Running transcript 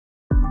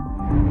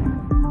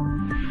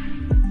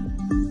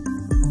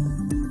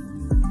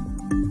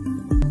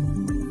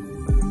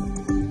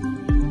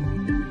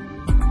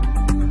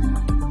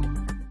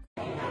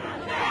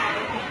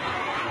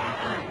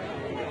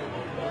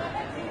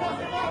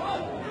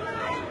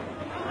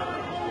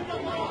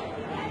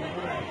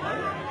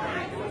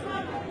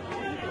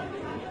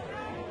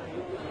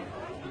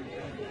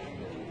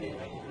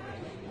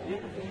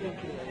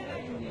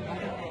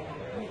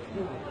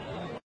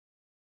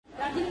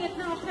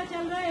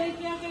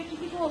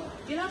को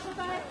गिलास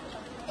होता है।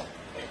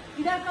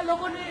 इधर का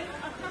लोगों ने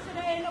अच्छा से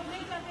रहे, लोग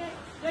नहीं करते,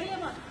 डरिए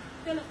मत,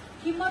 चलो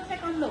हिम्मत से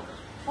काम लो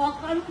और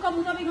कानून का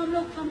मुताबिक हम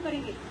लोग काम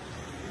करेंगे।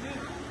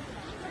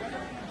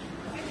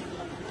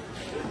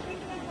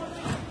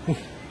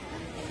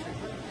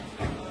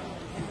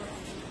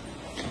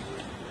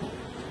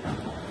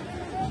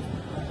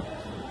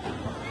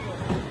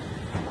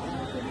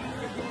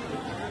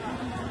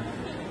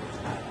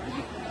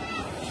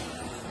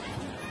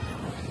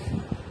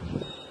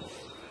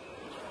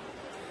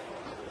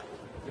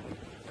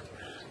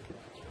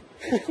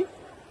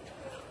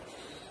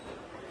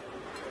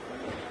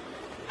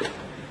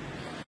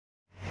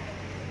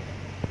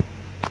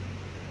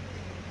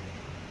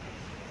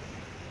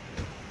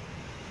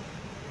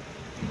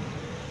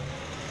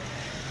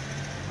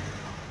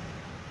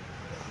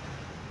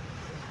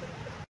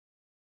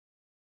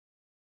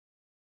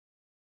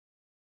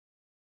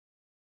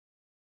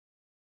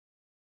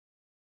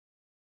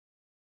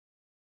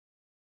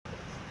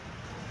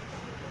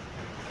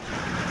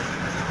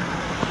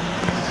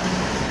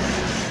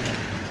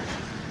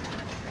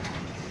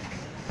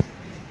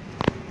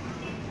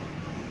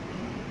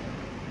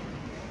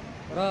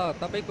 र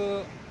तपाईको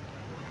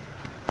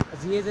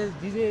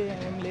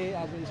जिजेएमले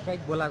आज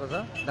स्ट्राइक बोलाएको छ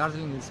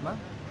दार्जिलिङ हिल्समा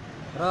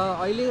र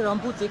अहिले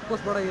रम्फू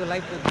चेकपोस्टबाट यो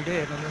लाइभ भिडियो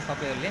हेर्नुहुन्छ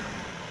तपाईहरुले।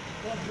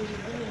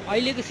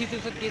 अहिलेको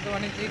सिचुएसन के छ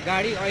भने चाहिँ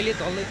गाडी अहिले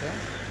चल्दैछ,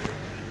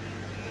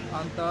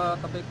 अन्त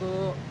तपाईको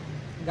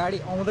गाडी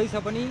आउँदैछ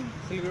पनि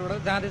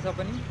सिलगढीबाट जाँदैछ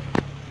पनि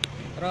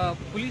र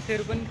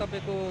पुलिसहरु पनि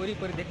तपाईको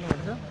वरिपरि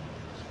देख्नुहुन्छ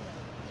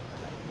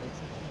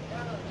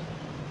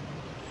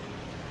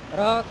र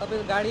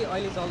तपाईको गाडी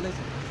अहिले चल्दैछ।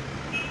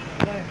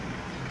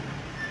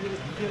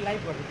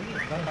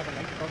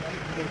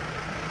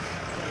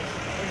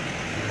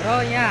 र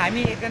यहाँ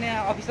हामी एकजना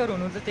अफिसर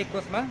हुनुहुन्छ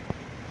चेकपोस्टमा,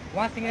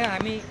 उहाँसँग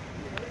हामी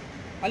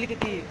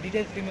अलिकति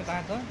डिटेल्स लिन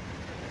चाहन्छौँ।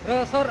 र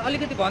सर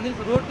अलिकति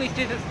भनिदिनुहोस् रोडको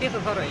स्टेटस के छ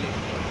सर अहिले?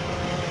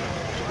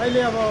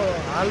 अहिले अब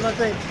हालमा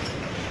चाहिँ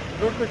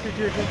रोडको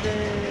सिचुएसन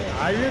चाहिँ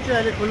हाइवे चाहिँ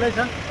अहिले खुल्लै छ,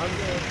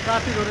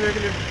 ट्राफिकहरू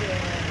रेगुलेट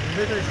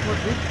हुँदैछ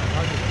स्मुथली।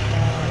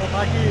 र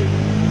बाँकी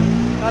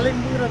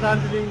कालिम्पोङ र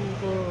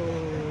दार्जिलिङको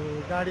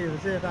गाडीहरू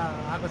चाहिँ यता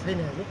आएको छैन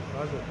अहिले।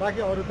 हजुर,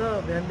 बाँकी अरू त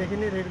बिहानदेखि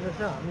नै रेगुलर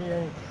छ। हामी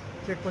यहाँ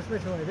चेकपोस्टमै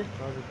छौँ अहिले।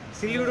 हजुर,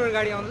 सिलिगुडीबाट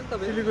गाडी आउँदैछ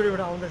तपाईँ?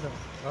 सिलिगुडीबाट आउँदैछ,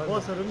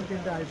 बसहरू पनि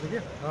 3टा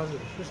आइपुग्यो। हजुर,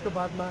 त्यसको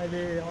बादमा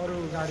अहिले अरू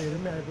गाडीहरू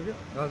पनि आइपुग्यो।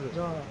 हजुर, र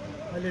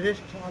अहिले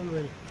रेस्ट अल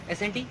वेल।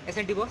 एसएनटी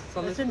बस?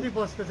 एसएनटी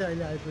बसको चाहिँ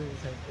अहिले आइपुगेको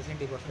छ।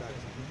 एसएनटी बस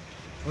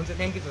हुन्छ,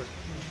 थ्याङ्क यू सर।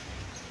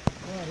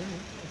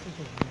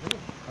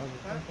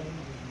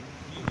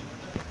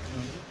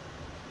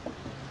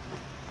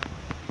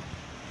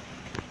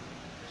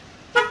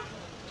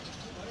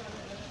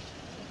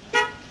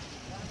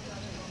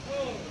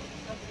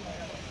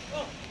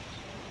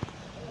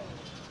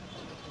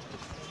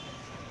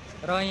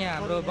 र यहाँ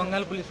हाम्रो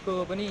बङ्गाल पुलिसको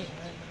पनि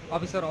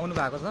अफिसर आउनु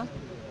भएको छ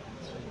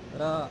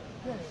र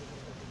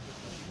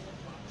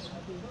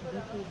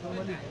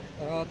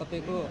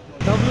तपाईको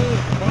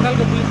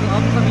बङ्गालको पुलिस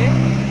अफिसरले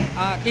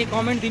केही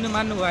कमेन्ट दिनु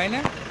मान्नु भएन,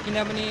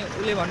 किनभने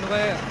उसले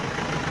भन्नुभयो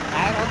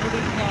हायर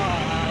अथोरिटीसँग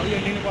उयो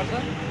लिनुपर्छ।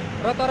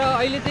 र तर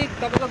अहिले चाहिँ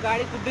तपाईको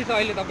गाडी कुद्दैछ।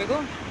 अहिले तपाईको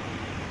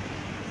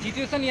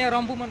सिचुएसन यहाँ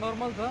रम्फूमा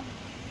नर्मल छ,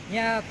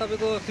 यहाँ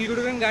तपाईको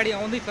सिलगढीबाट पनि गाडी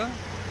आउँदैछ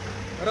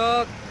र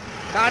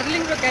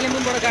दार्जिलिङ र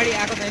कालिम्पोङबाट गाडी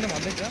आएको छैन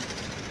भन्दैछ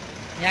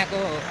यहाँको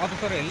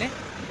अफिसरहरूले।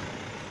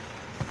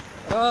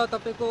 र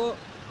तपाईको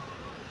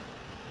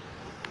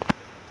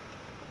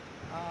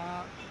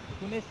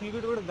कुनै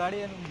सिलगढीबाट गाडी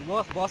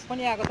बस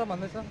पनि आएको छ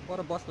भन्दैछ, पर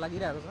बस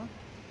लागिरहेको छ।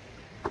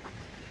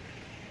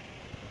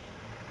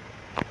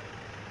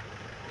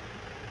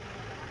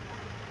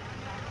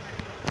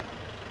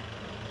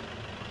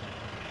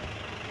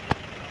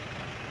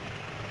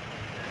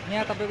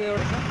 यहाँ तपाईको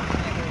एउटा छ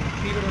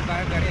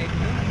सिलगढीबाट गाडी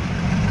आइपुग्यो।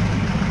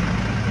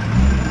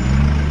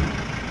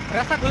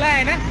 रास्ता खुला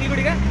है ना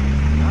सिलगुड़ी का?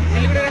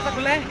 सिलगुड़ी रास्ता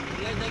खुला है?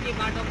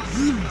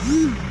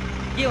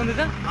 के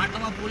हुँदैछ?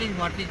 बाटोमा पुलिस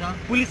भर्ती छ।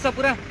 पुलिस छ,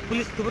 पुरा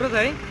पुलिस थुप्रो छ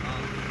है।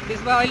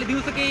 त्यसमा अहिले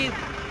दिउँसो केही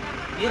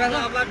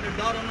अब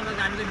डर हुनु त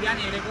हामीले बिहान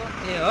हेरेको।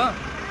 ए हो,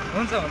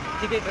 हुन्छ हुन्छ,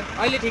 ठिकै छ।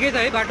 अहिले ठिकै छ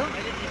है बाटो?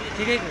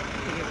 ठिकै छ,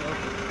 ठिकै छ।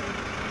 ओके।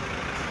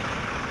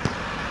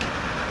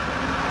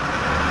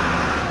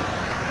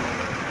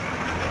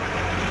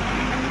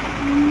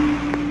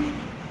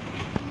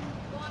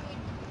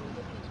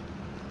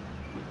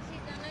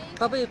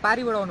 तपाईँ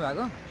पारीबाट आउनु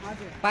भएको?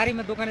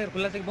 पारीमा दोकानहरू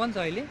खुल्ला छ कि बन्द छ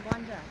अहिले?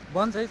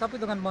 बन्द छ है, सबै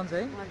दोकान बन्द छ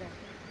है।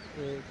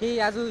 ए केही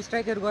आज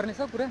स्ट्राइकहरू गर्ने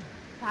छ पुरा?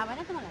 थाहा भएन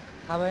त मलाई।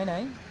 थाहा भएन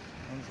है?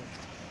 हुन्छ।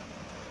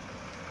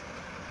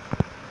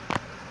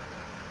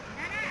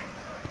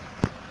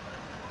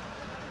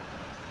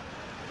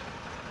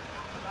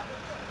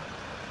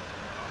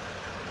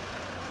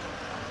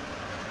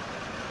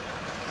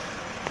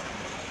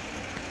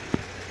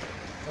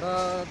 र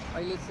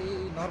अहिले चाहिँ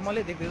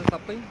नर्मलै देख्दैछ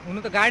सबै। हुनु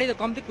त गाडी त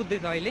कम्ती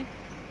कुद्दैछ अहिले,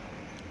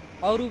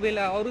 अरू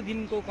बेला अरू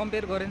दिनको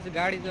कम्पेयर गऱ्यो भने चाहिँ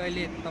गाडी चाहिँ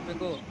अहिले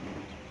तपाईँको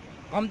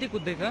कम्ती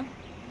कुद्दैछ।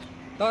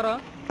 तर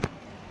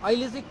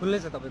अहिले चाहिँ खुल्लै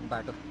छ तपाईँको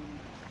बाटो।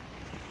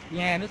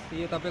 यहाँ हेर्नुहोस्,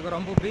 यो तपाईँको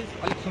रम्फू ब्रिज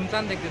अलिक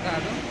सुनसान देख्दैछ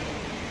आज।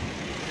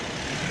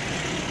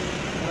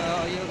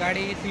 यो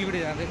गाडी सिलगढी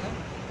जाँदैछ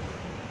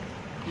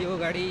यो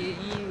गाडी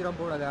यहीँ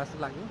रम्फूबाट गएको जस्तो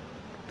लाग्यो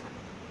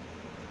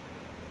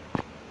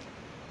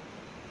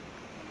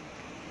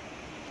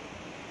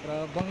र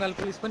बङ्गाल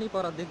पुलिस पनि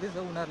पर देख्दैछ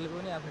उनीहरूले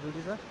पनि आफ्नो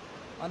ड्युटी छ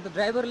अन्त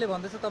ड्राइभरले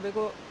भन्दैछ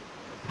तपाईँको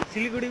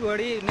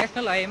सिलगढीबाट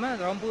नेसनल हाइवेमा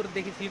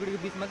रम्फूदेखि सिलगढीको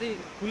बिचमा चाहिँ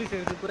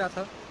पुलिसहरू चाहिँ पुरा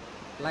छ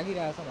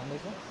लागिरहेछ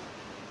भन्दैछ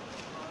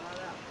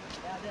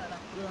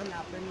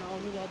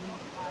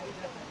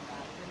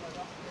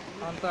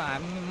अन्त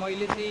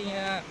मैले चाहिँ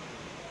यहाँ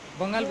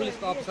बङ्गाल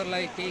पुलिसको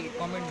अफिसरलाई केही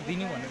कमेन्ट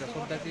दिनु भनेर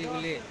सोद्धा चाहिँ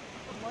उसले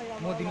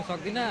म दिनु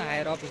सक्दिनँ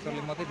हायर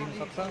अफिसरले मात्रै दिनु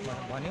सक्छ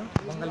भनेर भन्यो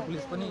बङ्गाल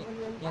पुलिस पनि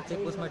यहाँ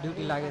चेकपोस्टमा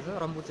ड्युटी लागेछ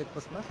रम्फू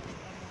चेकपोस्टमा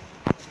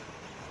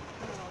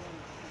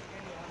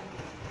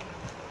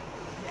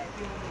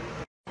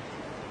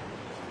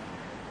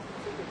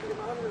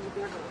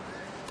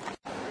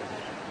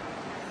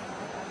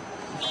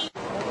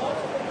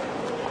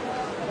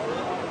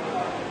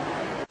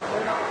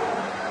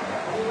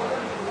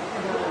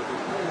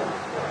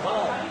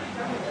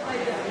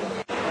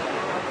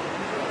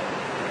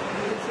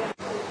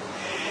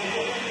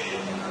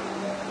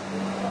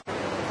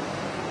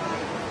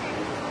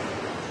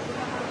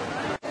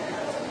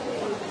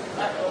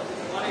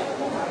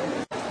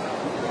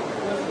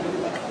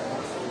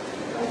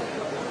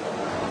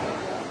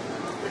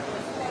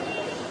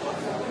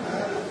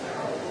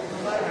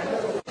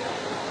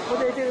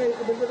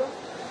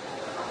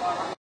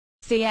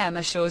CM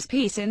assures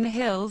peace in the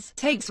hills,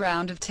 takes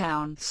round of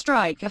town,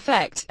 strike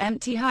effect,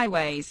 empty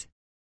highways.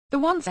 The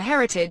once a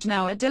heritage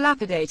now a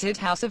dilapidated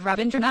house of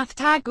Rabindranath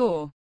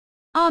Tagore.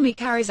 Army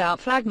carries out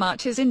flag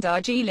marches in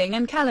Darjeeling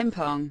and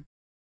Kalimpong.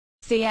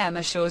 CM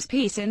assures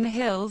peace in the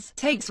hills,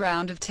 takes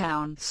round of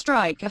town,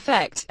 strike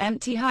effect,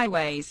 empty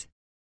highways.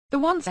 The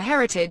once a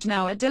heritage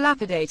now a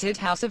dilapidated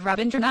house of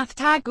Rabindranath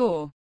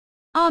Tagore.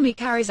 Army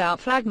carries out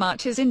flag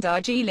marches in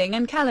Darjeeling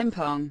and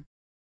Kalimpong.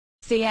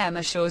 CM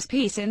assures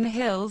peace in the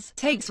hills,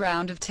 takes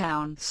round of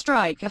town,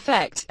 strike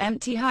effect,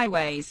 empty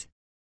highways.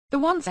 The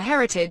once a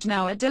heritage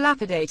now a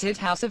dilapidated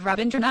house of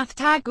Rabindranath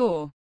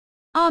Tagore.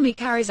 Army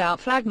carries out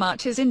flag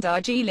marches in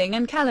Darjeeling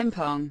and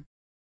Kalimpong.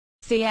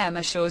 CM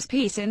assures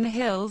peace in the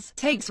hills,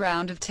 takes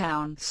round of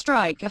town,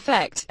 strike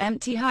effect,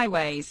 empty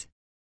highways.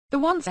 The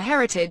once a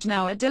heritage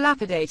now a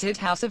dilapidated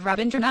house of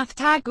Rabindranath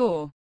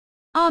Tagore.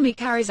 Army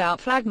carries out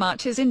flag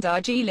marches in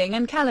Darjeeling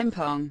and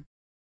Kalimpong.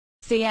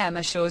 CM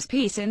assures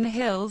peace in the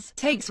hills,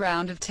 takes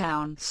round of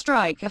town,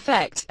 strike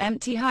effect,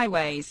 empty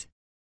highways.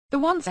 The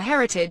once a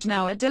heritage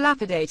now a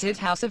dilapidated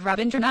house of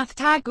Rabindranath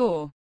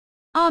Tagore.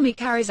 Army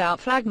carries out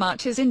flag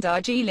marches in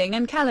Darjeeling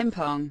and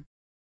Kalimpong.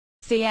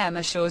 CM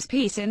assures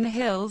peace in the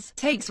hills,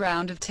 takes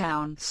round of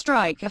town,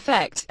 strike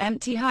effect,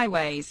 empty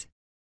highways.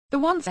 The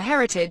once a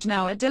heritage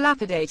now a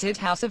dilapidated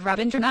house of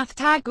Rabindranath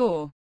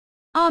Tagore.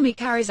 Army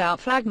carries out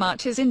flag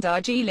marches in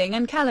Darjeeling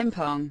and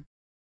Kalimpong.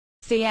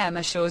 CM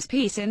assures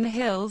peace in the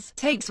hills,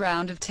 takes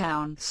round of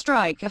town,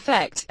 strike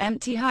effect,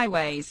 empty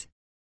highways.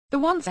 The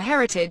once a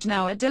heritage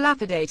now a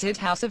dilapidated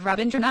house of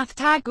Rabindranath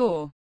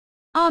Tagore.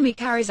 Army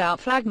carries out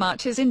flag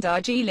marches in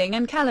Darjeeling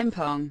and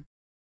Kalimpong.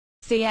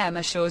 CM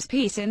assures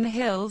peace in the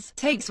hills,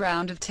 takes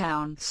round of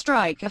town,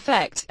 strike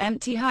effect,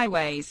 empty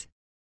highways.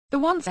 The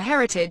once a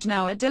heritage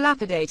now a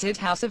dilapidated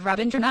house of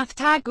Rabindranath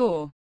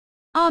Tagore.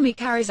 Army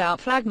carries out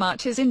flag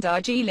marches in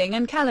Darjeeling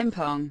and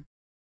Kalimpong.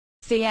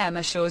 CM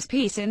assures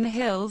peace in the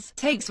hills,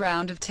 takes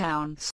round of town.